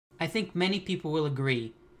I think many people will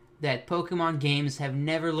agree that Pokemon games have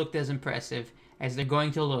never looked as impressive as they're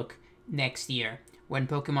going to look next year when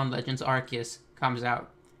Pokemon Legends Arceus comes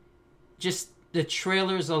out. Just the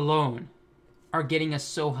trailers alone are getting us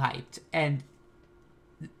so hyped, and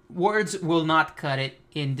words will not cut it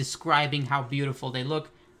in describing how beautiful they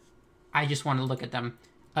look. I just want to look at them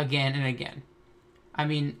again and again. I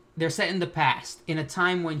mean, they're set in the past, in a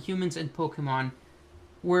time when humans and Pokemon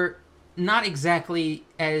were not exactly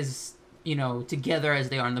as, together as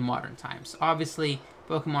they are in the modern times. Obviously,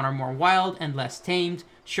 Pokemon are more wild and less tamed.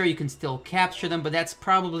 Sure, you can still capture them, but that's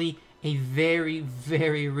probably a very,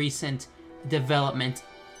 very recent development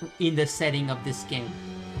in the setting of this game.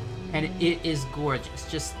 And it is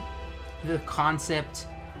gorgeous. Just the concept,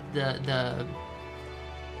 I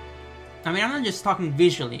mean, I'm not just talking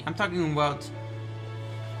visually. I'm talking about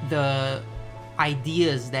the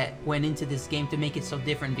ideas that went into this game to make it so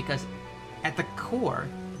different, because at the core,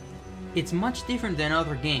 it's much different than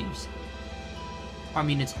other games. I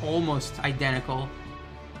mean, it's almost identical,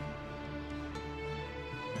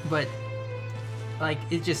 but like,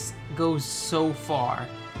 it just goes so far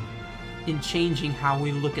in changing how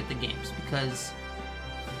we look at the games, because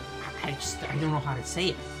I don't know how to say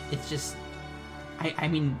it. It's just, I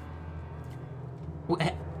mean,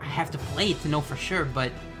 I have to play it to know for sure,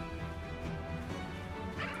 but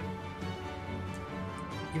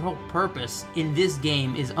your whole purpose in this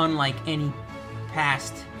game is unlike any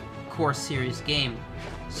past core series game.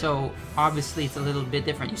 So obviously it's a little bit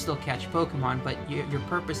different. You still catch Pokemon, but your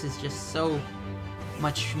purpose is just so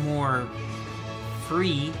much more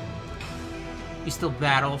free. You still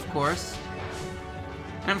battle, of course.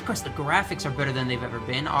 And of course the graphics are better than they've ever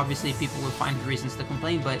been. Obviously people will find reasons to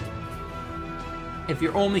complain, but if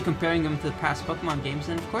you're only comparing them to the past Pokemon games,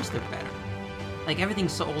 then of course they're better. Like,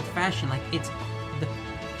 everything's so old-fashioned. Like, it's the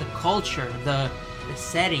culture, the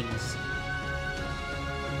settings,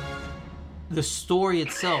 the story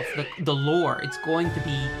itself, the lore. It's going to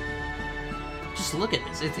be... Just look at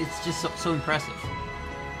this. It's just so impressive.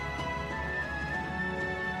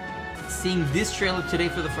 Seeing this trailer today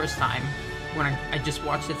for the first time, when I just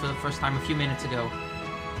watched it for the first time a few minutes ago,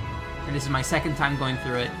 and this is my second time going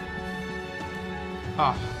through it,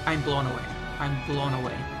 oh, I'm blown away. I'm blown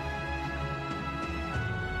away.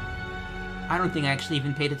 I don't think I actually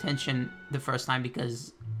even paid attention the first time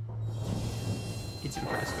because it's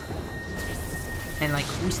impressive. And, like,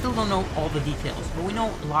 we still don't know all the details, but we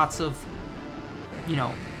know lots of,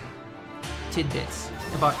 tidbits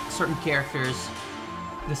about certain characters,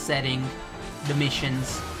 the setting, the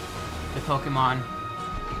missions, the Pokemon.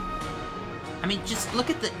 I mean, just look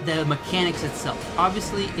at the mechanics itself.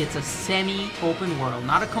 Obviously, it's a semi-open world.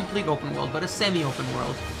 Not a complete open world, but a semi-open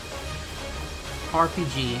world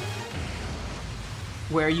RPG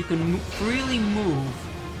where you can freely move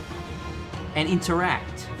and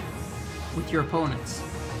interact with your opponents.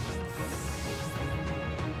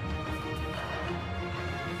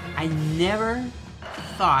 I never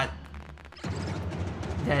thought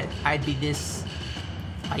that I'd be this,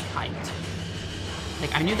 like, hyped.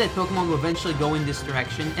 Like, I knew that Pokemon would eventually go in this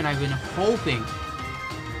direction, and I've been hoping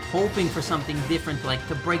for something different, like,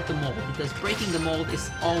 to break the mold, because breaking the mold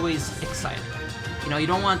is always exciting. You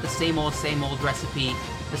don't want the same old recipe,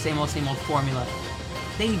 the same old formula.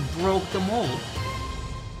 They broke the mold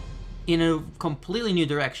in a completely new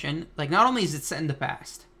direction. Like, not only is it set in the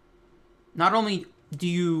past, not only do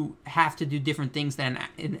you have to do different things than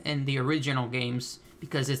in the original games,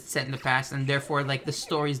 because it's set in the past, and therefore, like, the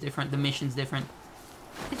story's different, the mission's different.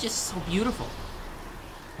 It's just so beautiful.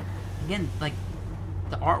 Again, like,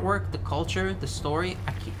 the artwork, the culture, the story,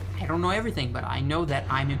 I don't know everything, but I know that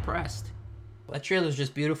I'm impressed. That trailer's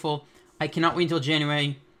just beautiful. I cannot wait until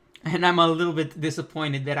January, and I'm a little bit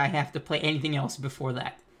disappointed that I have to play anything else before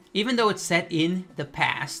that. Even though it's set in the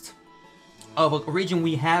past of a region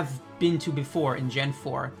we have been to before in Gen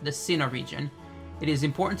 4, the Sinnoh region, it is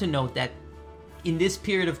important to note that in this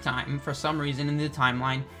period of time, for some reason in the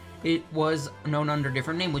timeline, it was known under a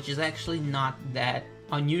different name, which is actually not that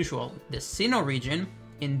unusual. The Sinnoh region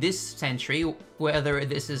in this century, whether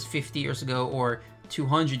this is 50 years ago or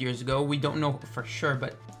 200 years ago, we don't know for sure,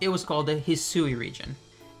 but it was called the Hisui region.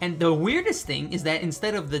 And the weirdest thing is that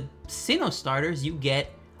instead of the Sinnoh starters, you get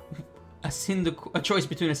a choice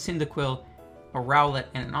between a Cyndaquil, a Rowlet,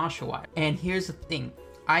 and an Oshawott. And here's the thing,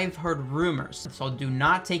 I've heard rumors, so do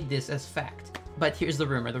not take this as fact, but here's the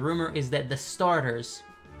rumor. The rumor is that the starters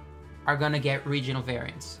are gonna get regional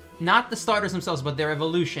variants. Not the starters themselves, but their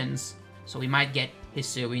evolutions. So we might get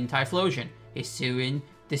Hisuian Typhlosion, Hisuian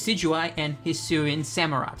Decidueye, and Hisuian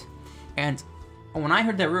Samurott. And when I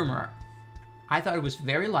heard that rumor, I thought it was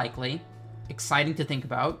very likely exciting to think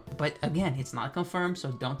about. But again, it's not confirmed,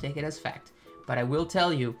 so don't take it as fact. But I will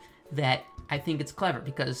tell you that I think it's clever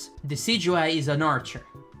because the Decidueye is an archer.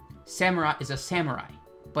 Samurai is a samurai.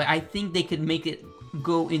 But I think they could make it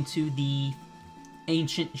go into the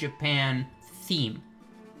ancient Japan theme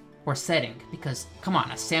or setting. Because, come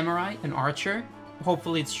on, a samurai, an archer,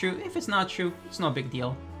 hopefully it's true. If it's not true, it's no big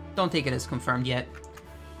deal. Don't take it as confirmed yet.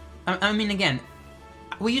 I mean, again,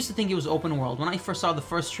 we used to think it was open world. When I first saw the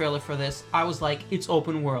first trailer for this, I was like, it's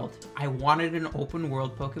open world. I wanted an open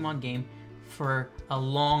world Pokemon game for a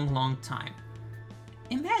long, long time.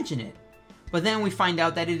 Imagine it. But then we find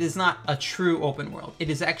out that it is not a true open world. It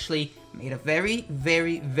is actually made of very,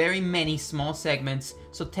 very, very many small segments.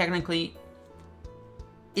 So technically,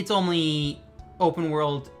 it's only open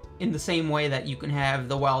world in the same way that you can have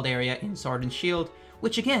the wild area in Sword and Shield,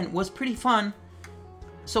 which again was pretty fun.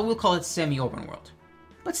 So we'll call it semi-open world.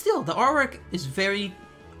 But still, the artwork is very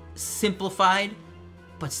simplified,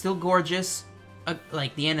 but still gorgeous.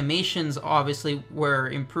 Like, the animations obviously were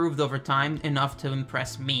improved over time enough to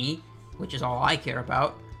impress me, which is all I care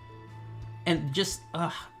about. And just,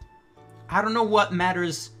 I don't know what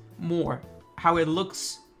matters more, how it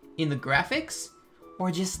looks in the graphics,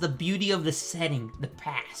 or just the beauty of the setting, the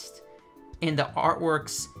past, and the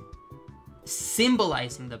artworks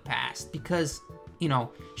symbolizing the past. Because, you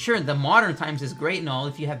know, sure, the modern times is great and all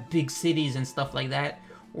if you have big cities and stuff like that,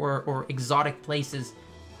 or exotic places,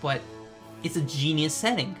 but it's a genius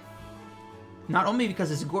setting. Not only because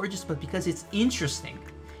it's gorgeous, but because it's interesting.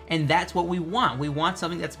 And that's what we want. We want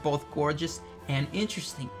something that's both gorgeous and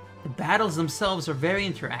interesting. The battles themselves are very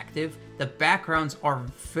interactive. The backgrounds are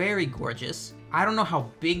very gorgeous. I don't know how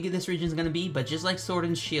big this region is going to be, but just like Sword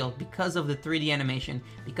and Shield, because of the 3D animation,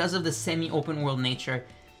 because of the semi-open world nature,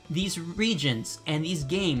 these regions and these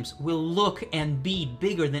games will look and be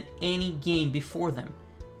bigger than any game before them.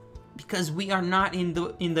 Because we are not in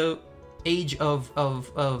the age of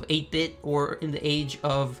 8-bit or in the age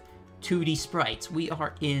of 2D sprites. We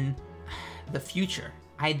are in the future.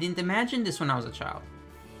 I didn't imagine this when I was a child,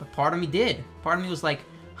 but part of me did. Part of me was like,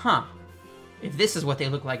 huh, if this is what they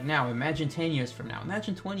look like now, imagine 10 years from now,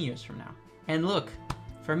 imagine 20 years from now. And look,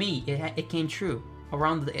 for me, it came true.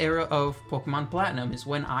 Around the era of Pokemon Platinum is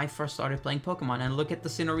when I first started playing Pokemon, and look at the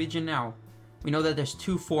Sinnoh region now. We know that there's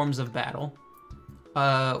two forms of battle.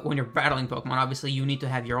 When you're battling Pokemon, obviously you need to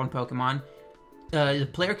have your own Pokemon. The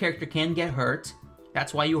player character can get hurt.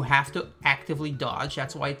 That's why you have to actively dodge.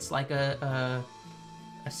 That's why it's like a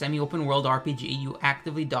semi-open world RPG. You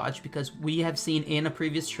actively dodge because we have seen in a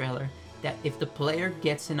previous trailer that if the player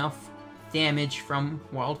gets enough damage from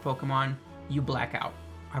wild Pokemon, you black out.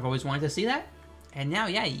 I've always wanted to see that. And now,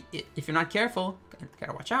 yeah, if you're not careful,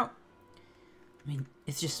 gotta watch out. I mean,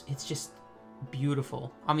 it's just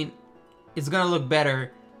beautiful. I mean, it's gonna look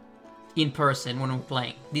better in person when we're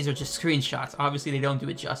playing. These are just screenshots. Obviously, they don't do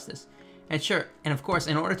it justice. And sure, and of course,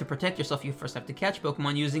 in order to protect yourself, you first have to catch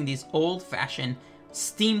Pokemon using these old-fashioned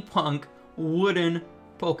steampunk wooden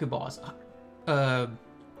Pokeballs.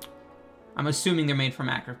 I'm assuming they're made from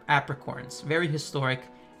apricorns. Very historic.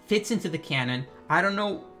 Fits into the canon. I don't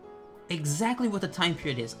know exactly what the time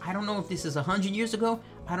period is. I don't know if this is 100 years ago.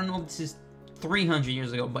 I don't know if this is 300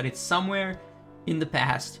 years ago, but it's somewhere in the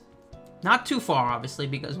past. Not too far, obviously,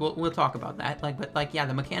 because we'll talk about that. But yeah,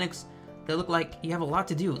 the mechanics, they look like you have a lot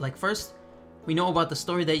to do. Like, first, we know about the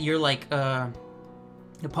story that you're like, the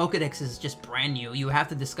Pokedex is just brand new. You have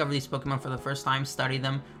to discover these Pokemon for the first time, study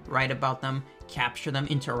them, write about them, capture them,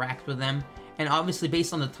 interact with them. And obviously,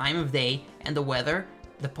 based on the time of day and the weather,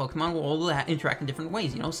 the Pokemon will all interact in different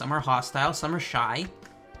ways. You know, some are hostile, some are shy.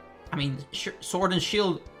 I mean, Sword and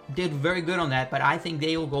Shield did very good on that, but I think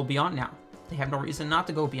they will go beyond now. They have no reason not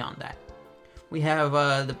to go beyond that. We have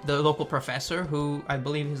the local professor, who I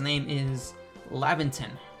believe his name is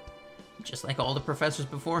Laventon. Just like all the professors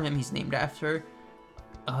before him, he's named after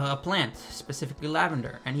a plant, specifically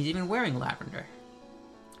lavender, and he's even wearing lavender.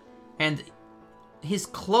 And his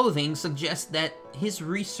clothing suggests that his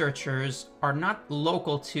researchers are not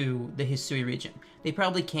local to the Hisui region. They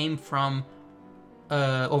probably came from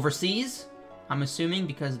overseas, I'm assuming,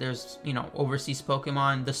 because there's, you know, overseas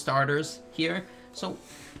Pokemon, the starters here. So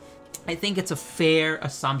I think it's a fair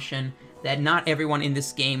assumption that not everyone in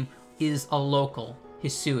this game is a local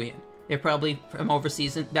Hisuian. They're probably from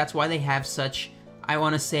overseas, and that's why they have such, I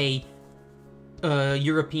want to say,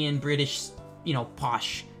 European, British, you know,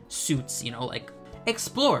 posh suits, you know, like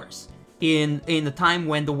explorers in the time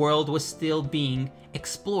when the world was still being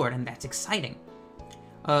explored, and that's exciting.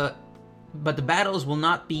 But the battles will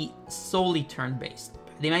not be solely turn-based.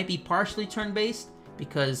 They might be partially turn-based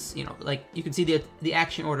because, you know, like you can see the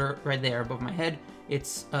action order right there above my head.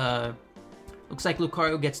 It's Looks like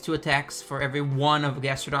Lucario gets 2 attacks for every 1 of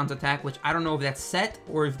Gastrodon's attack, which I don't know if that's set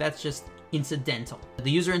or if that's just incidental. The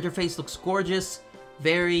user interface looks gorgeous,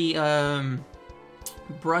 very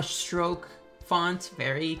brush stroke font,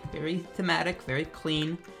 very thematic, very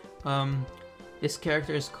clean. This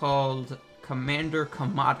character is called Commander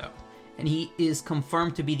Kamado, and he is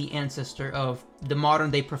confirmed to be the ancestor of the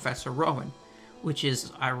modern-day Professor Rowan, which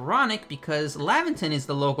is ironic because Laventon is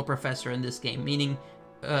the local professor in this game, meaning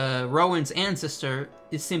Rowan's ancestor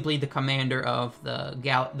is simply the commander of the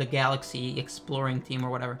galaxy exploring team or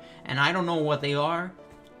whatever, and I don't know what they are.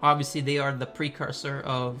 Obviously, they are the precursor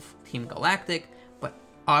of Team Galactic, but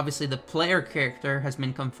obviously the player character has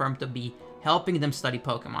been confirmed to be helping them study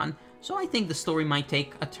Pokemon, so I think the story might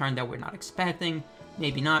take a turn that we're not expecting,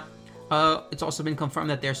 maybe not. It's also been confirmed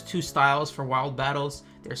that there's 2 styles for wild battles.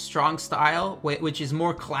 There's Strong Style, which is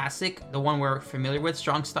more classic, the one we're familiar with.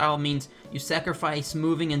 Strong Style means you sacrifice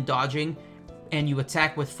moving and dodging, and you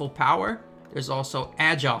attack with full power. There's also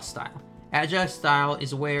Agile Style. Agile Style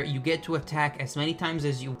is where you get to attack as many times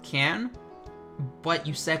as you can, but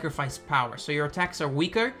you sacrifice power. So your attacks are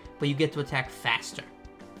weaker, but you get to attack faster.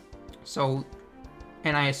 So,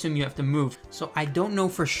 and I assume you have to move. So I don't know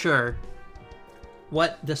for sure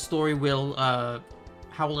what the story will,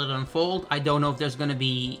 how will it unfold. I don't know if there's going to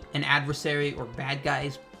be an adversary or bad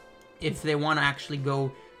guys. If they want to actually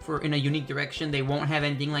go in a unique direction, they won't have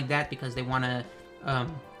anything like that because they want to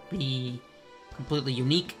be completely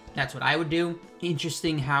unique. That's what I would do.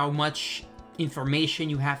 Interesting how much information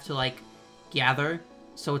you have to like gather.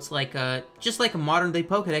 So it's like just like a modern day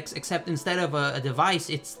Pokédex, except instead of a device,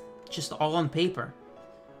 it's just all on paper.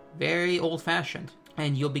 Very old fashioned.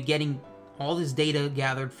 And you'll be getting all this data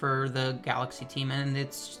gathered for the Galaxy team, and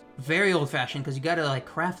it's very old-fashioned because you gotta like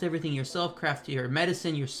craft everything yourself, craft your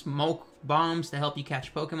medicine, your smoke bombs to help you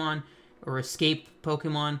catch Pokemon or escape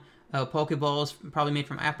Pokemon, Pokeballs probably made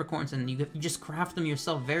from apricorns, and you just craft them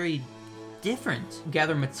yourself. Very different.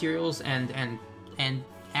 Gather materials and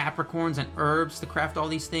apricorns and herbs to craft all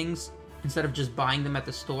these things instead of just buying them at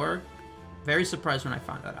the store. Very surprised when I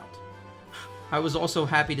found that out. I was also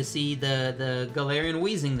happy to see the Galarian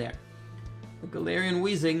Weezing there. The Galarian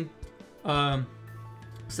Weezing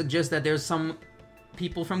suggests that there's some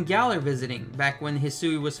people from Galar visiting back when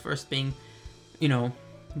Hisui was first being, you know,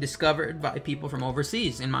 discovered by people from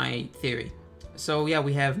overseas, in my theory. So yeah,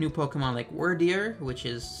 we have new Pokemon like Wordeer, which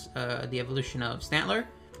is the evolution of Stantler,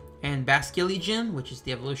 and Basculegion, which is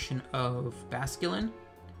the evolution of Basculin.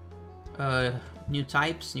 New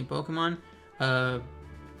types, new Pokemon.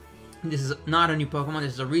 This is not a new Pokemon,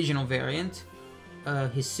 this is a regional variant.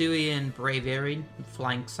 Hisui and Braviary,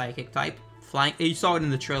 flying psychic type. You saw it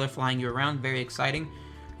in the trailer, flying you around, very exciting.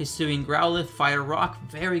 Hisui and Growlithe, Fire Rock,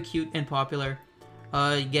 very cute and popular.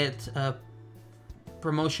 You get a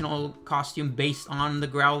promotional costume based on the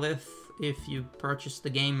Growlithe if you purchase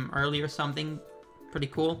the game early or something. Pretty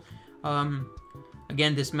cool.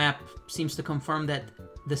 Again, this map seems to confirm that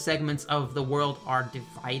the segments of the world are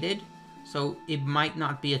divided, so it might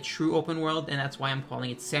not be a true open world, and that's why I'm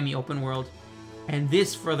calling it semi-open world. And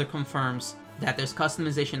this further confirms that there's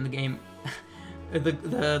customization in the game.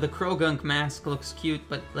 the Krogunk mask looks cute,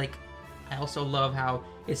 but like I also love how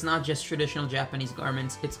it's not just traditional Japanese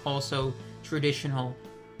garments, it's also traditional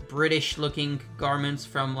British-looking garments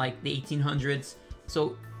from like the 1800s.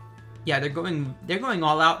 So yeah, they're going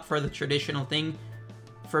all out for the traditional thing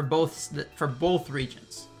for both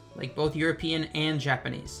regions, like both European and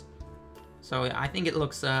Japanese. So I think it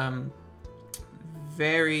looks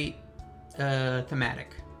very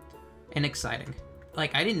thematic and exciting.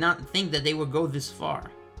 Like, I did not think that they would go this far,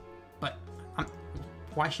 but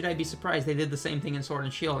why should I be surprised? They did the same thing in Sword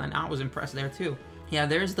and Shield, and I was impressed there too. Yeah,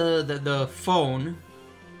 there's the phone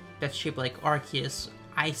that's shaped like Arceus.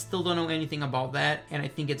 I still don't know anything about that, and I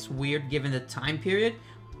think it's weird given the time period,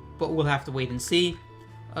 but we'll have to wait and see.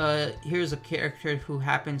 Here's a character who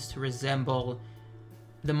happens to resemble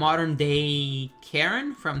the modern day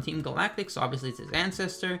Karen from Team Galactic, so obviously it's his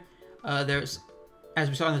ancestor. There's, as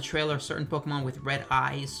we saw in the trailer, certain Pokemon with red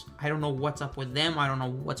eyes. I don't know what's up with them, I don't know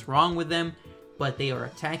what's wrong with them, but they are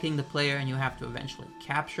attacking the player and you have to eventually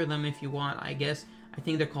capture them if you want, I guess. I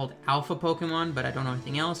think they're called Alpha Pokemon, but I don't know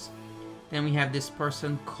anything else. Then we have this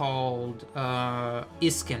person called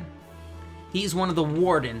Iskin. He's one of the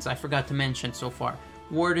Wardens I forgot to mention so far.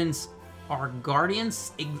 Wardens are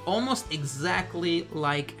guardians, almost exactly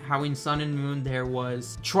like how in Sun and Moon there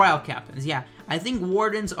was trial captains. Yeah, I think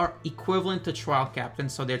Wardens are equivalent to trial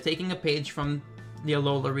captains, so they're taking a page from the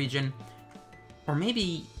Alola region. Or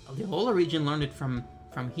maybe the Alola region learned it from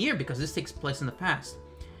here, because this takes place in the past.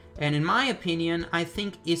 And in my opinion, I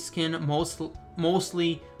think Iskin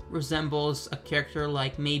mostly resembles a character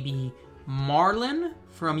like maybe Marlin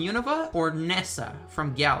from Unova or Nessa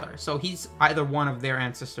from Galar. So he's either one of their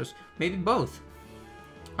ancestors, maybe both.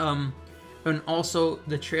 And also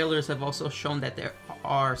the trailers have also shown that there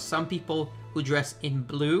are some people who dress in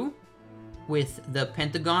blue with the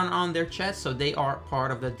pentagon on their chest, so they are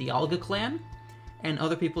part of the Dialga clan. And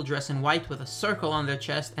other people dress in white with a circle on their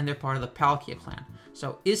chest, and they're part of the Palkia clan.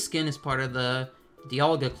 So Iskin is part of the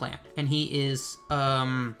Dialga clan, and he is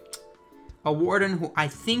a warden who I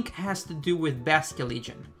think has to do with Baskia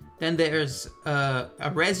Legion. Then there's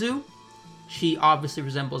Arezu. She obviously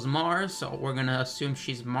resembles Mars, so we're gonna assume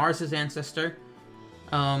she's Mars's ancestor.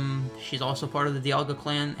 She's also part of the Dialga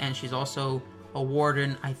clan, and she's also a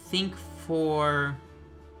warden, I think, for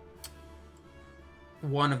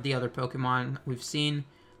one of the other Pokemon we've seen.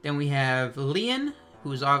 Then we have Leon,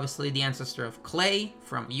 who's obviously the ancestor of Clay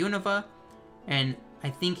from Unova, and I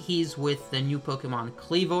think he's with the new Pokemon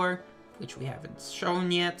Kleavor, which we haven't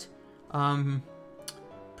shown yet.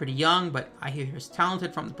 Pretty young, but I hear he's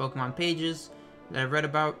talented from the Pokemon pages that I've read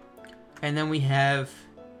about. And then we have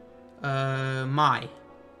Mai,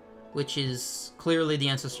 which is clearly the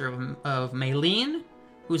ancestor of Maylene,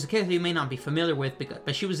 who's a character you may not be familiar with,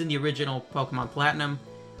 but she was in the original Pokemon Platinum.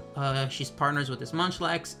 She's partners with this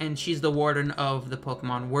Munchlax, and she's the warden of the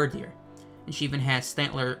Pokemon Wordeer. And she even has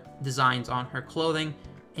Stantler designs on her clothing,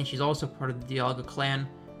 and she's also part of the Dialga clan.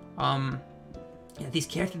 Yeah, these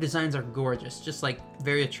character designs are gorgeous, just like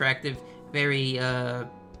very attractive, very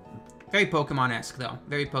Pokemon-esque though,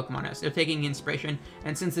 very Pokemon-esque. They're taking inspiration,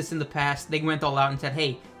 and since it's in the past, they went all out and said,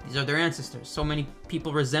 hey, these are their ancestors. So many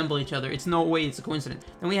people resemble each other. It's no way it's a coincidence.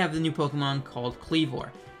 Then we have the new Pokemon called Kleavor,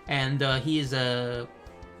 and he is a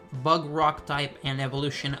bug rock type and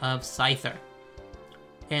evolution of Scyther.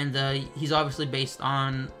 And he's obviously based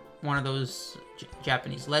on one of those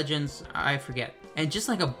Japanese legends, I forget. And just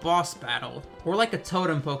like a boss battle, or like a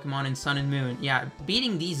totem Pokemon in Sun and Moon, yeah,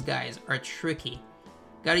 beating these guys are tricky.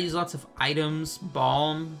 Gotta use lots of items,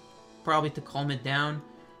 Balm, probably to calm it down.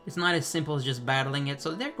 It's not as simple as just battling it,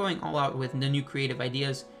 so they're going all out with the new creative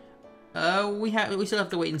ideas. We still have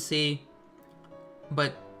to wait and see.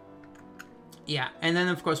 But, yeah. And then,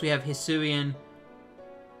 of course, we have Hisui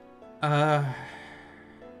and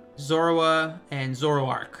Zorua and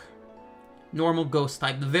Zoroark. Normal ghost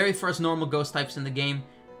type. The very first normal ghost types in the game.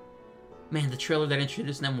 Man, the trailer that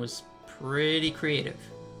introduced them was pretty creative.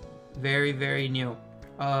 Very, very new.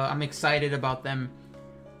 I'm excited about them.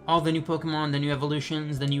 All the new Pokemon, the new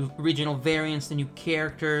evolutions, the new regional variants, the new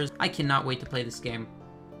characters. I cannot wait to play this game.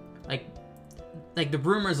 Like the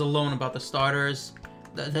rumors alone about the starters,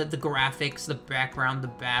 the graphics, the background, the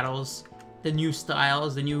battles, the new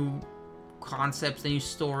styles, the new concepts, the new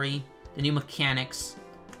story, the new mechanics.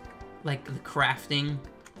 Like the crafting,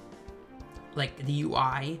 like the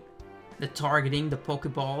UI, the targeting, the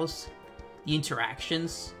Pokeballs, the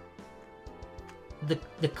interactions, the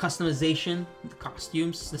customization, the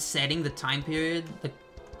costumes, the setting, the time period, the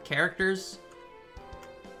characters.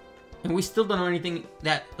 And we still don't know anything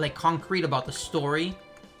that like concrete about the story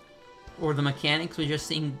or the mechanics. We're just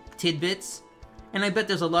seeing tidbits. And I bet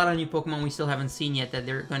there's a lot of new Pokemon we still haven't seen yet that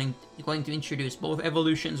they're going to introduce. Both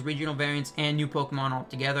evolutions, regional variants, and new Pokemon all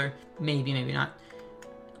together. Maybe, maybe not.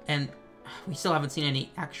 And we still haven't seen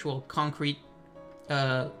any actual concrete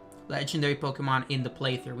legendary Pokemon in the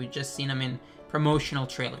playthrough. We've just seen them in promotional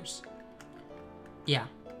trailers. Yeah.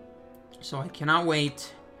 So I cannot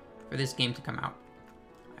wait for this game to come out.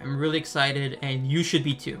 I'm really excited, and you should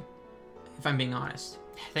be too, if I'm being honest.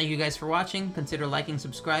 Thank you guys for watching. Consider liking,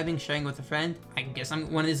 subscribing, sharing with a friend. I guess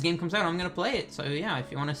when this game comes out, I'm gonna play it. So yeah,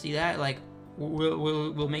 if you want to see that, like,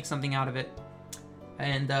 we'll make something out of it.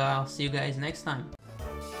 And I'll see you guys next time.